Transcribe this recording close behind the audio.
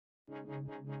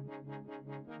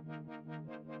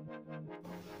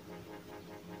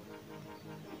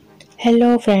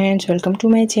Hello friends, welcome to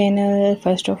my channel.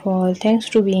 First of all, thanks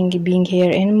to being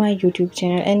here in my YouTube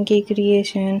channel NK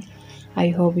Creation. I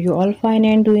hope you all fine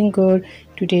and doing good.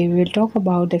 Today we will talk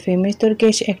about the famous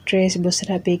Turkish actress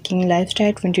Busra Pekin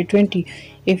lifestyle 2020.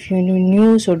 If you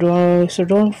new, so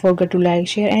don't forget to like,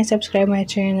 share and subscribe my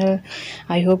channel.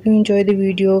 I hope you enjoy the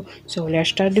video. So let's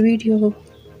start the video.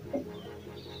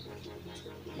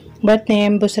 Birth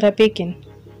name Busra Pekin.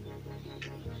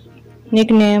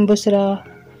 Nickname Busra.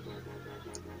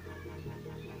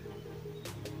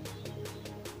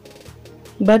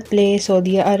 Birthplace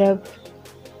Saudi Arab.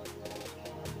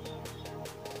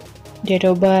 Date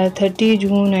of birth 30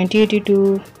 June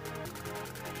 1982.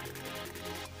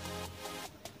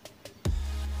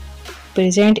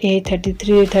 Present age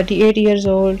 38 years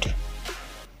old.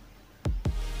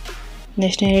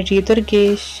 Nationality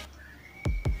Turkish.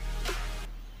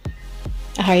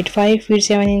 Height 5 feet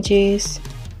 7 inches.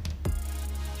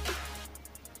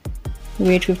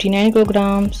 Weight 59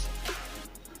 kilograms.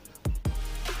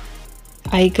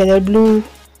 Eye color blue.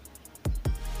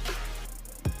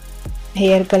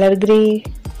 Hair color grey.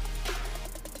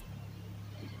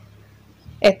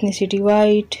 Ethnicity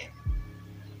white.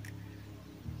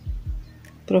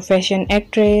 Profession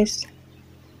actress.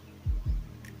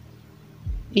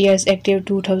 Years active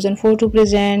 2004 to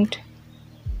present.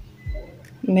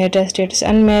 Marital status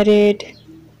unmarried.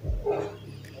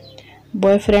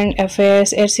 Boyfriend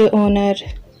affairs as a owner.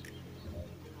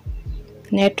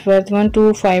 Net worth $1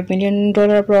 to $5 million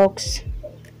approx.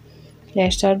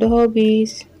 Let's start the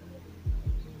hobbies.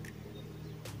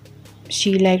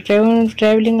 She like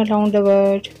traveling around the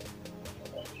world.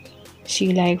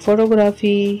 She like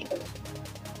photography.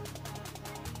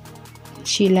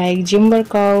 She like gym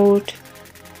workout.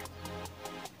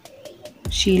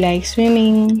 She likes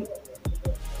swimming.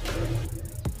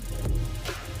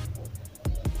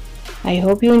 I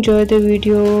hope you enjoyed the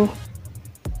video.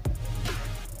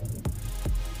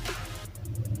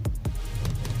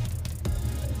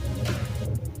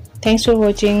 Thanks for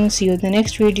watching. See you in the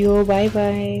next video. Bye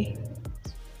bye.